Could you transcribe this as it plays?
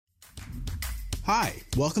Hi,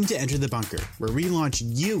 welcome to Enter the Bunker, where we launch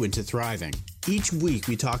you into thriving. Each week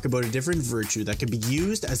we talk about a different virtue that can be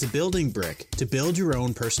used as a building brick to build your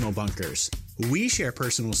own personal bunkers. We share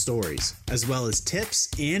personal stories, as well as tips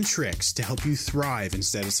and tricks to help you thrive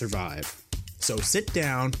instead of survive. So sit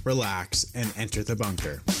down, relax, and enter the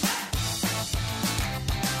bunker.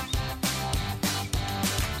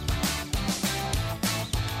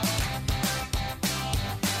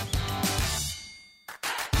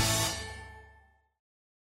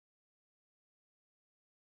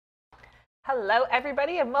 Hello,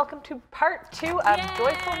 everybody, and welcome to part 2 of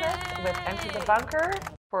Joyfulness with Enter the Bunker.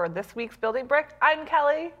 For this week's Building Brick, I'm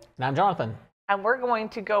Kelly. And I'm Jonathan. And we're going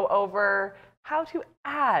to go over how to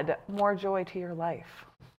add more joy to your life.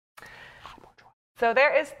 So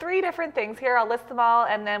there is 3 different things here. I'll list them all,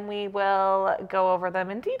 and then we will go over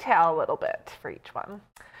them in detail a little bit for each one.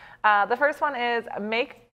 The first one is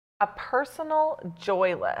make a personal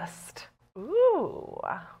joy list. Ooh.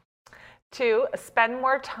 2, spend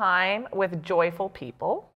more time with joyful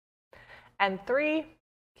people. And 3,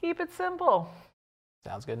 keep it simple.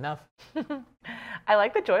 Sounds good enough. I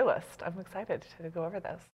like the joy list. I'm excited to go over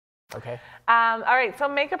this. Okay. All right, so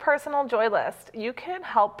make a personal joy list. You can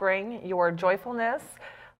help bring your joyfulness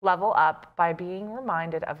level up by being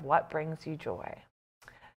reminded of what brings you joy.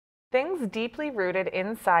 Things deeply rooted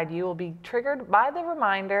inside you will be triggered by the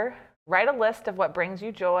reminder. Write a list of what brings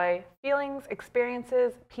you joy, feelings,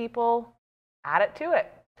 experiences, people. Add it to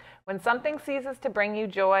it. When something ceases to bring you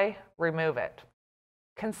joy, remove it.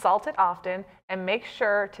 Consult it often and make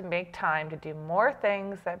sure to make time to do more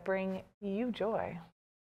things that bring you joy.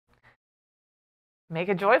 Make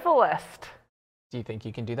a joyful list. Do you think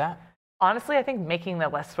you can do that? Honestly, I think making the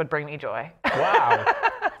list would bring me joy. Wow.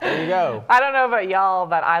 There you go. I don't know about y'all,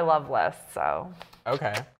 but I love lists, so.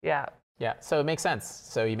 Okay. Yeah. Yeah, so it makes sense.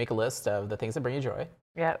 So you make a list of the things that bring you joy.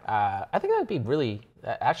 Yeah. I think that would be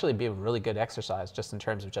actually be a really good exercise just in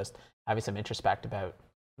terms of just having some introspect about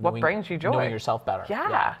what brings you joy. Knowing yourself better.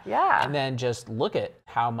 Yeah. And then just look at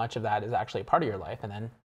how much of that is actually a part of your life. And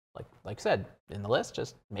then, like you said, in the list,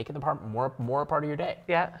 just make it more a part of your day.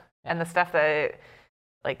 Yeah. And the stuff that,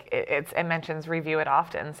 it mentions review it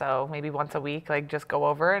often. So maybe once a week, just go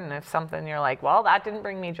over it. And if something you're like, well, that didn't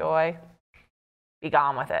bring me joy, be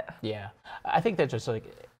gone with it. Yeah. I think that just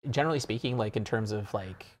generally speaking, in terms of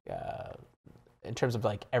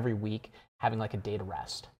every week having a day to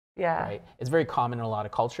rest. Yeah. Right. It's very common in a lot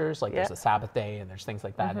of cultures. There's a Sabbath day and there's things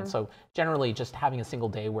like that. Mm-hmm. And so generally just having a single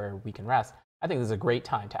day where we can rest, I think this is a great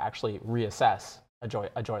time to actually reassess a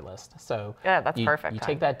joy list. So yeah, that's perfect. You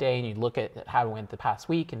take that day and you look at how it went the past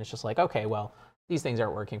week, and it's just okay, well, these things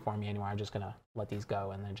aren't working for me anymore. I'm just going to let these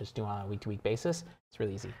go and then just do it on a week-to-week basis. It's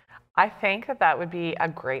really easy. I think that would be a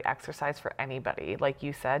great exercise for anybody, like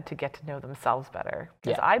you said, to get to know themselves better.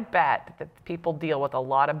 Because I bet that people deal with a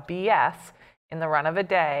lot of BS in the run of a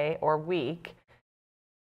day or week,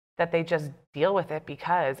 that they just deal with it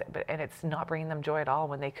and it's not bringing them joy at all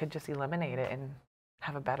when they could just eliminate it and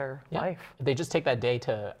have a better life. They just take that day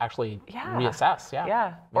to actually reassess.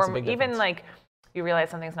 Yeah. Makes Or even you realize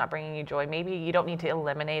something's not bringing you joy. Maybe you don't need to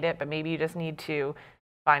eliminate it, but maybe you just need to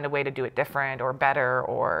find a way to do it different or better,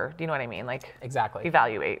 or do you know what I mean? Exactly.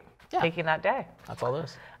 Evaluate taking that day. That's all it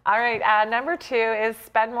is. All right. Number 2 is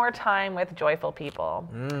spend more time with joyful people.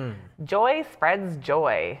 Joy spreads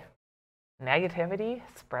joy. Negativity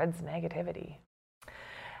spreads negativity.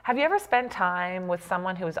 Have you ever spent time with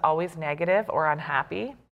someone who is always negative or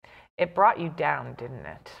unhappy? It brought you down, didn't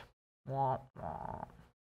it? Wah, wah.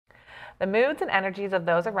 The moods and energies of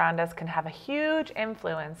those around us can have a huge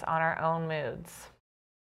influence on our own moods.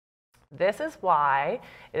 This is why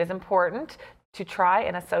it is important to try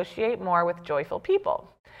and associate more with joyful people.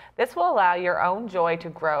 This will allow your own joy to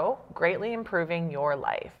grow, greatly improving your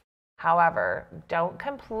life. However, don't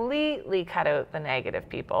completely cut out the negative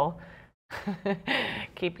people.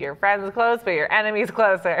 Keep your friends close, but your enemies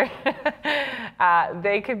closer.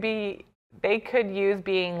 They could use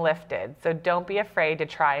being lifted, so don't be afraid to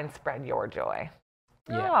try and spread your joy.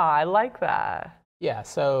 Yeah. Oh, I like that. Yeah,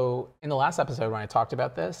 so in the last episode when I talked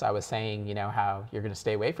about this, I was saying, how you're going to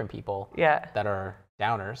stay away from people that are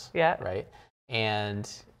downers, right? And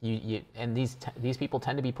these people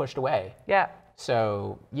tend to be pushed away. Yeah.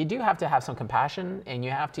 So you do have to have some compassion, and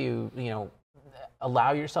you have to,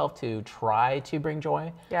 allow yourself to try to bring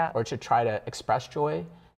joy, or to try to express joy,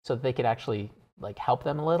 so that they could actually help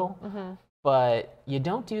them a little. Mm-hmm. But you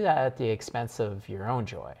don't do that at the expense of your own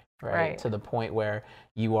joy, right? To the point where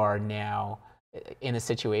you are now in a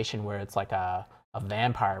situation where it's like a a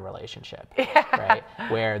vampire relationship, right?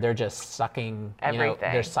 Where they're just sucking,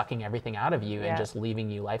 they're sucking everything out of you and just leaving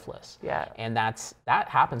you lifeless. Yeah. And that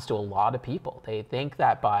happens to a lot of people. They think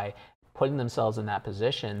that by putting themselves in that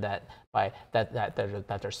position, that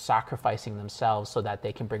they're sacrificing themselves so that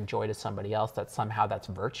they can bring joy to somebody else, that somehow that's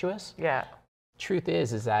virtuous. Yeah. Truth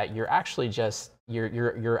is that you're actually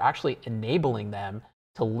you're actually enabling them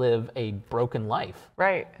to live a broken life.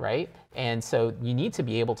 Right. And so you need to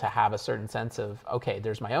be able to have a certain sense of, okay,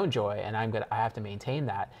 there's my own joy, and I have to maintain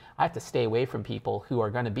that. I have to stay away from people who are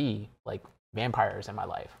going to be like vampires in my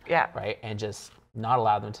life. Yeah. Right. And just not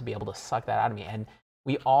allow them to be able to suck that out of me. And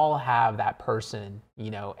we all have that person,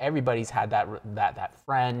 everybody's had that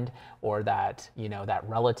friend or that, that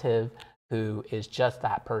relative who is just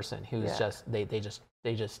that person who's just, they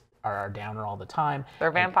just are a downer all the time. They're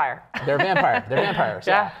a vampire. They're vampires.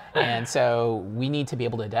 Yeah. And so we need to be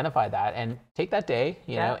able to identify that and take that day,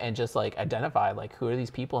 and just like identify like who are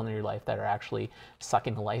these people in your life that are actually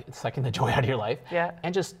sucking the joy out of your life. Yeah.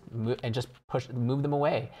 And just move them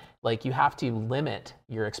away. Like you have to limit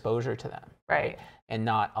your exposure to them. Right. And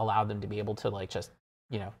not allow them to be able to like just,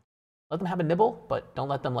 let them have a nibble, but don't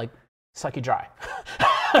let them like suck you dry.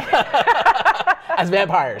 As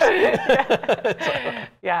vampires.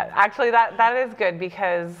 Yeah, actually that is good,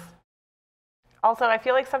 because also I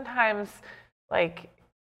feel like sometimes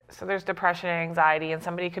so there's depression and anxiety, and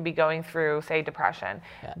somebody could be going through, say, depression,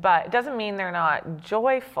 but it doesn't mean they're not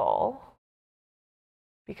joyful,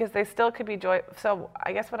 because they still could be So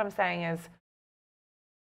I guess what I'm saying is,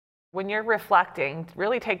 when you're reflecting,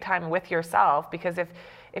 really take time with yourself, because if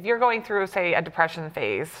you're going through, say, a depression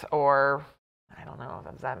phase, or I don't know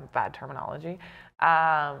if that's bad terminology,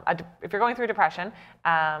 if you're going through depression,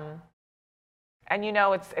 and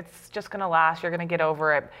it's just going to last, you're going to get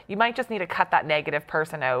over it, you might just need to cut that negative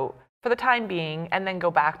person out for the time being, and then go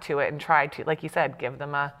back to it and try to, like you said, give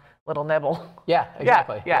them a little nibble. Yeah,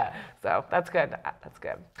 exactly. Yeah. So that's good.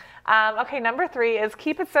 Okay, number 3 is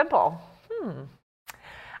keep it simple.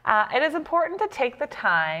 It is important to take the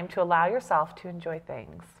time to allow yourself to enjoy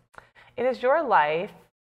things. It is your life.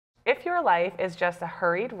 If your life is just a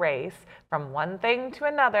hurried race from one thing to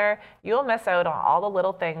another, you'll miss out on all the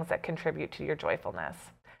little things that contribute to your joyfulness.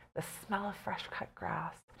 The smell of fresh cut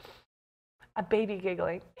grass, a baby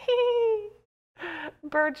giggling,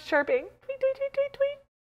 birds chirping, tweet, tweet, tweet, tweet, tweet.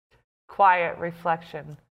 Quiet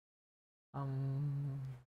reflection.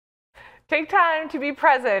 Take time to be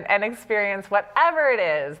present and experience whatever it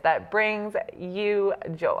is that brings you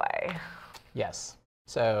joy. Yes.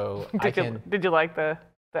 So did you like the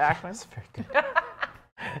acronym? That's very good.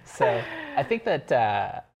 So I think that,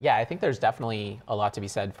 I think there's definitely a lot to be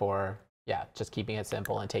said for, just keeping it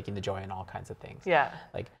simple and taking the joy in all kinds of things. Yeah.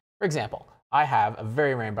 Like, for example, I have a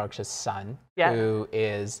very rambunctious son who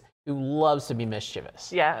loves to be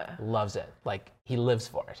mischievous. Yeah. Loves it. Like, he lives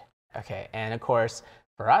for it. Okay. And of course,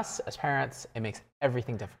 for us as parents, it makes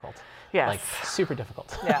everything difficult. Yes. Like, super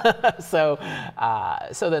difficult. Yeah. So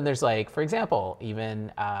then there's like, for example,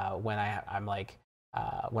 even when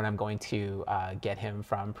when I'm going to get him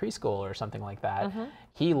from preschool or something like that,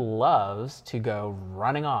 he loves to go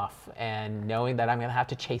running off and knowing that I'm going to have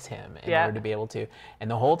to chase him in order to be able to. And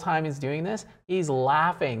the whole time he's doing this, he's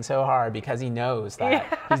laughing so hard because he knows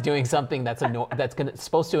that he's doing something that's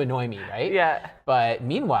supposed to annoy me, right? Yeah. But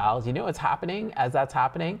meanwhile, you know what's happening as that's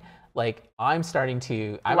happening? Like, I'm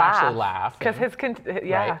actually laughing. Because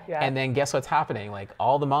right? And then guess what's happening? Like,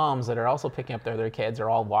 all the moms that are also picking up their kids are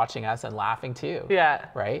all watching us and laughing too. Yeah.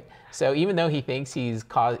 Right? So even though he thinks he's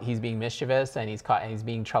being mischievous and he's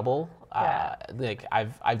being trouble, like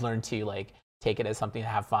I've learned to like take it as something to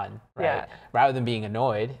have fun, right? Yeah. Rather than being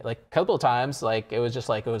annoyed. Like a couple of times, like it was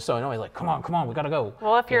so annoying. Like, come on, we gotta go.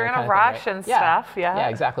 Well, if you're in a rush and stuff, Yeah,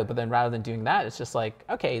 exactly. But then rather than doing that, it's just like,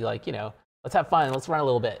 okay, like, let's have fun. Let's run a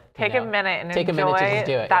little bit. Take a minute and enjoy to just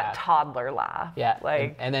do it. That toddler laugh. Yeah.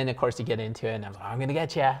 Like, and then of course you get into it, and I'm gonna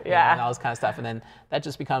get you. Yeah. And all this kind of stuff, and then that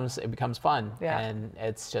just becomes fun. Yeah. And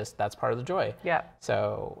that's part of the joy. Yeah.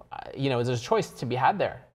 So there's a choice to be had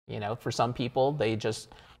there. For some people, they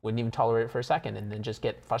just wouldn't even tolerate it for a second, and then just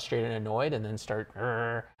get frustrated and annoyed, and then start,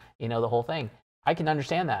 the whole thing. I can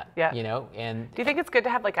understand that. Yeah. And do you think it's good to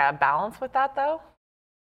have like a balance with that though?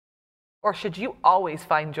 Or should you always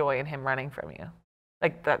find joy in him running from you?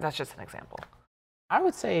 Like, that's just an example. I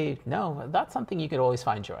would say, no, that's something you could always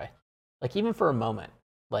find joy. Like, even for a moment.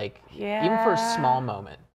 Like, even for a small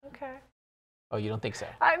moment. Okay. Oh, you don't think so?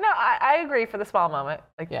 I agree for the small moment.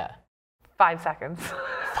 Like, 5 seconds.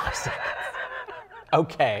 5 seconds.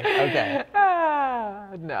 Okay.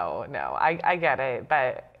 No, I get it.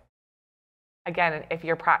 But again, if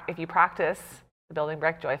you practice the building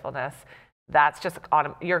brick joyfulness, that's just it's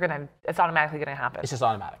automatically gonna happen. It's just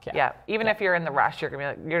automatic, yeah. Yeah. Even if you're in the rush,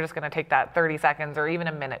 you're just gonna take that 30 seconds or even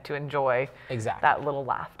a minute to enjoy that little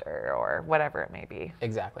laughter or whatever it may be.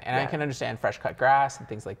 Exactly. And I can understand fresh cut grass and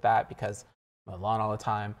things like that because I mow the lawn all the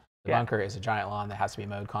time. The bunker is a giant lawn that has to be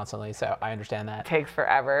mowed constantly, so I understand that. It takes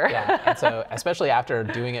forever. Yeah, and so especially after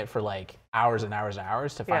doing it for like hours and hours and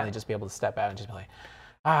hours to finally just be able to step out and just be like,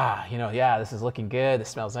 this is looking good, this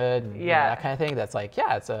smells good, and that kind of thing. That's like,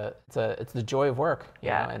 it's the joy of work, you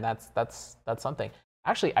know, and that's something.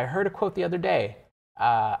 Actually, I heard a quote the other day.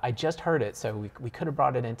 I just heard it, so we could have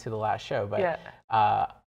brought it into the last show, but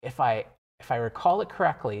if I recall it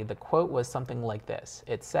correctly, the quote was something like this.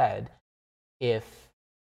 It said, if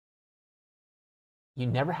you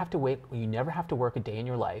never have to work a day in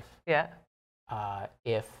your life.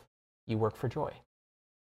 If you work for joy,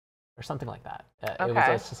 or something like that. It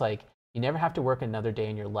was just like you never have to work another day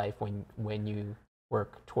in your life when you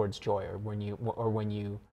work towards joy, or when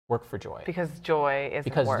you work for joy. Because joy is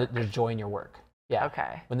work. There's joy in your work. Yeah.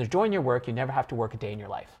 Okay. When there's joy in your work, you never have to work a day in your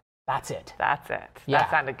life. That's it. Yeah. That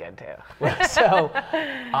sounded good too. So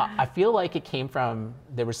I feel like it came from,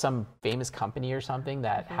 there was some famous company or something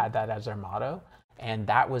that had that as their motto. And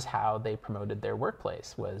that was how they promoted their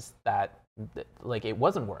workplace, was that like it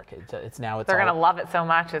wasn't work. They're gonna love it so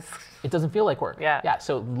much. It doesn't feel like work. Yeah. Yeah.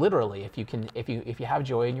 So literally, if you have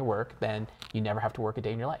joy in your work, then you never have to work a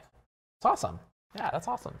day in your life. It's awesome. Yeah, that's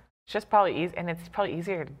awesome. It's just probably easy, and it's probably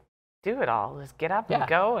easier to do it all. Just get up and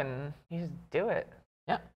go, and you just do it.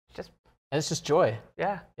 Yeah. It's just joy.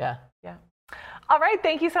 Yeah. Yeah. Yeah. All right,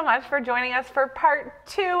 thank you so much for joining us for part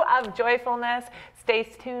 2 of Joyfulness. Stay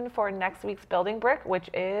tuned for next week's building brick, which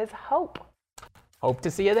is hope. Hope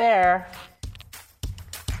to see you there.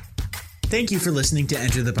 Thank you for listening to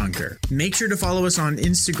Enter the Bunker. Make sure to follow us on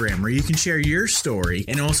Instagram, where you can share your story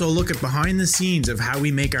and also look at behind the scenes of how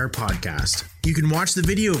we make our podcast. You can watch the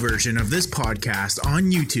video version of this podcast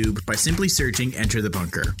on YouTube by simply searching Enter the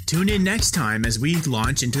Bunker. Tune in next time as we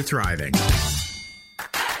launch into thriving.